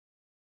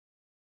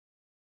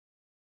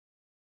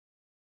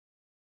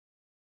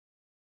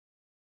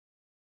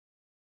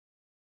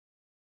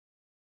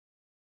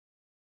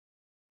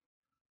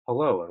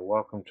Hello and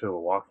welcome to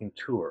a walking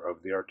tour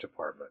of the art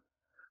department.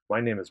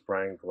 My name is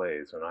Brian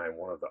Glaze and I am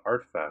one of the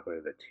art faculty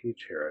that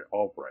teach here at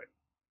Albright.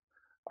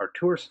 Our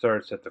tour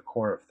starts at the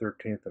corner of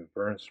 13th and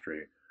Burn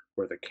Street,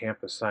 where the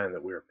campus sign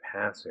that we are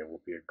passing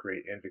will be a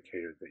great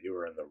indicator that you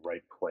are in the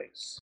right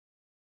place.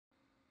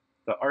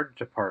 The art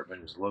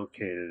department is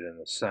located in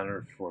the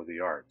Center for the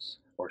Arts,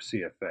 or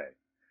CFA.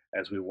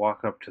 As we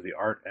walk up to the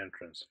art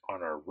entrance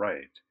on our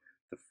right,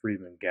 the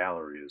Friedman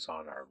Gallery is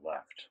on our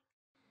left.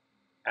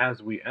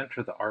 As we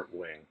enter the art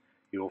wing,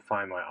 you will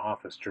find my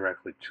office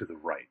directly to the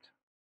right.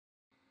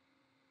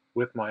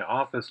 With my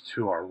office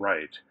to our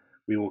right,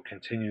 we will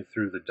continue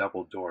through the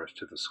double doors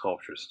to the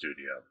sculpture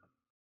studio.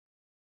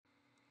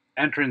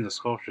 Entering the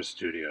sculpture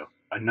studio,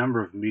 a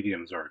number of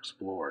mediums are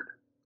explored.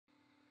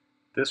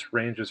 This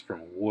ranges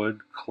from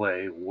wood,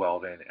 clay,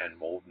 welding, and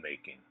mold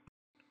making.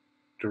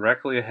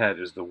 Directly ahead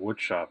is the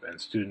woodshop and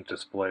student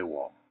display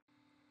wall.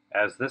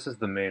 As this is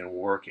the main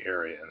work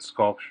area in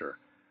sculpture,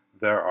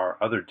 there are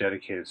other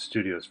dedicated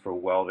studios for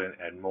welding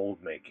and mold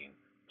making,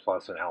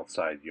 plus an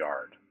outside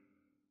yard.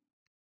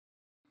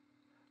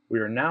 We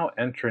are now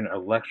entering a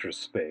lecture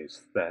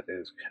space that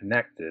is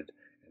connected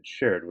and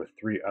shared with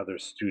three other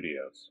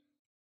studios.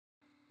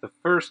 The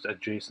first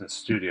adjacent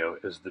studio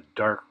is the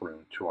dark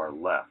room to our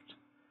left.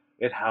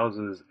 It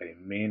houses a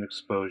main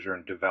exposure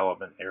and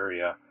development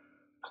area,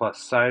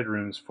 plus side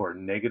rooms for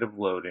negative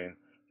loading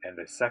and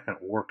a second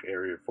work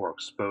area for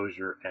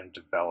exposure and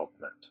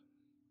development.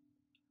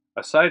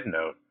 A side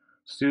note,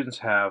 students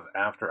have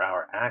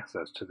after-hour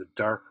access to the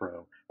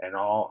darkroom and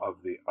all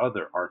of the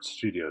other art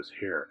studios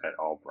here at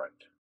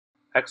Albright.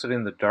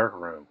 Exiting the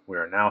darkroom, we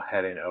are now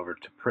heading over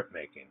to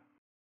printmaking.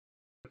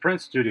 The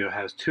print studio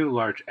has two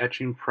large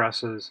etching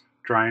presses,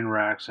 drying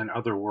racks, and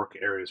other work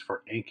areas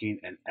for inking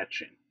and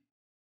etching.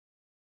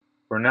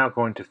 We're now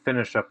going to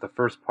finish up the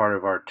first part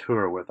of our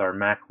tour with our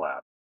Mac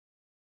lab.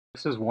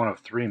 This is one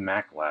of three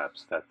Mac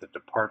labs that the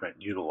department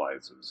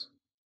utilizes.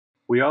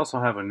 We also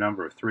have a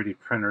number of 3D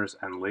printers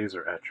and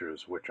laser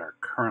etchers which are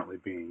currently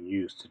being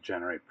used to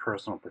generate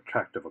personal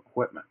protective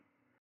equipment.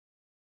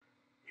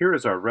 Here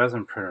is our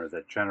resin printer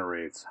that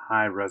generates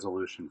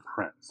high-resolution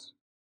prints.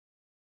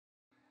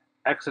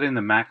 Exiting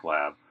the Mac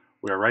lab,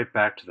 we are right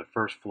back to the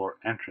first floor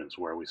entrance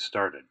where we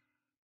started.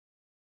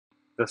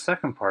 The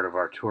second part of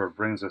our tour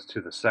brings us to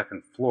the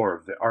second floor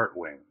of the art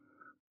wing,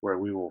 where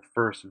we will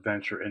first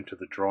venture into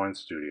the drawing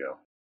studio.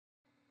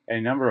 A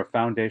number of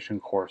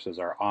foundation courses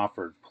are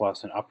offered,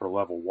 plus an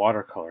upper-level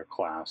watercolor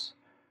class.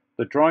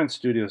 The drawing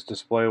studio's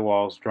display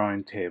walls,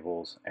 drawing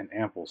tables, and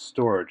ample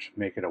storage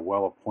make it a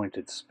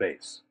well-appointed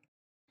space.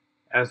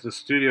 As the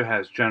studio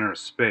has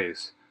generous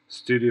space,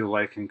 studio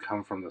light can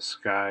come from the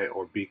sky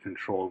or be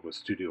controlled with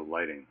studio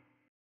lighting.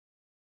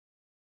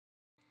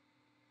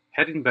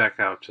 Heading back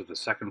out to the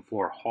second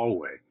floor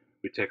hallway,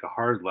 we take a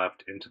hard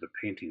left into the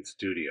painting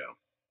studio.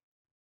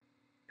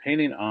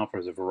 Painting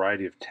offers a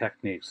variety of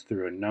techniques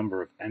through a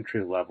number of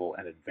entry-level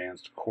and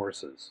advanced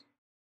courses.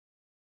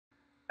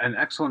 An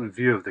excellent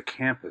view of the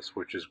campus,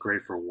 which is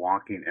great for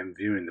walking and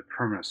viewing the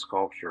permanent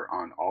sculpture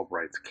on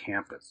Albright's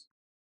campus.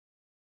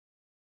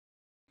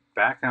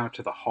 Back out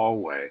to the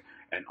hallway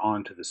and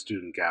on to the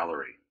student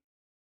gallery.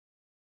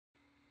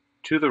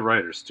 To the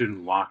right are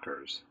student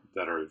lockers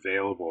that are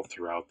available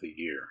throughout the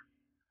year.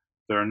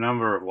 There are a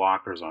number of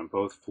lockers on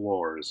both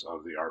floors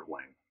of the art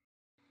wing.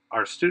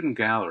 Our student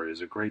gallery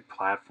is a great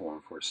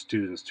platform for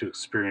students to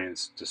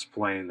experience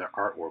displaying their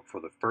artwork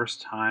for the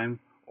first time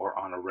or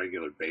on a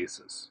regular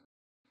basis.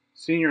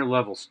 Senior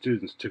level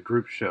students to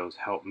group shows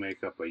help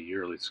make up a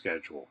yearly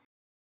schedule.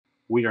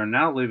 We are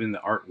now leaving the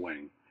art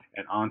wing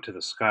and onto the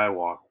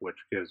skywalk,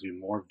 which gives you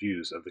more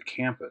views of the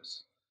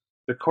campus.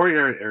 The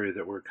courtyard area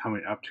that we're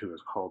coming up to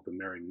is called the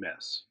Merry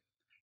Miss.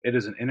 It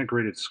is an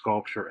integrated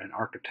sculpture and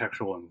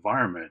architectural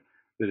environment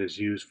that is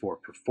used for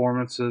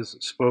performances,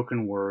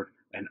 spoken word,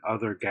 and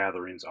other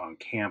gatherings on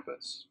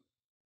campus.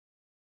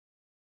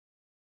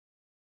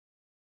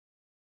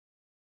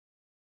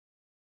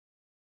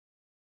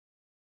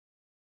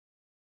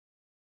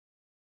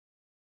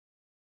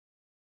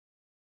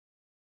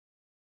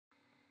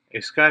 A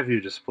sky view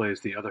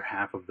displays the other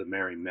half of the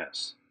Merry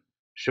Miss,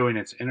 showing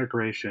its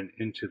integration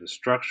into the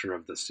structure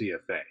of the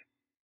CFA.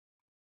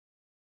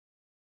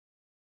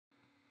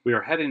 We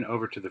are heading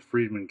over to the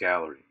Friedman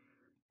Gallery,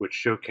 which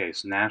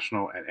showcase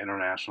national and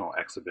international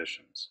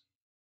exhibitions.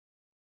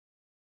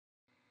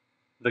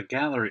 The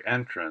gallery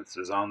entrance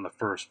is on the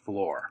first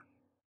floor.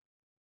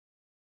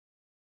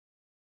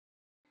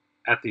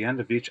 At the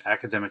end of each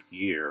academic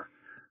year,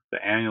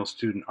 the annual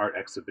student art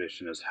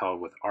exhibition is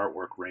held with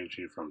artwork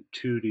ranging from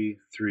 2D,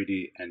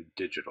 3D, and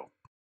digital.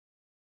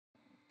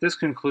 This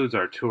concludes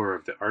our tour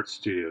of the art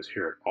studios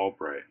here at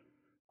Albright.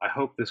 I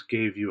hope this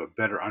gave you a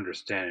better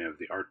understanding of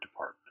the art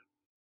department.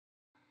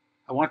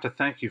 I want to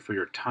thank you for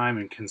your time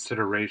and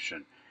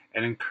consideration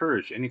and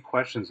encourage any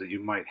questions that you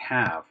might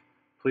have.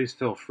 Please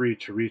feel free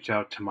to reach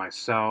out to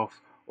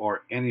myself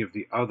or any of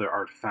the other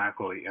art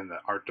faculty in the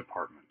art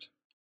department.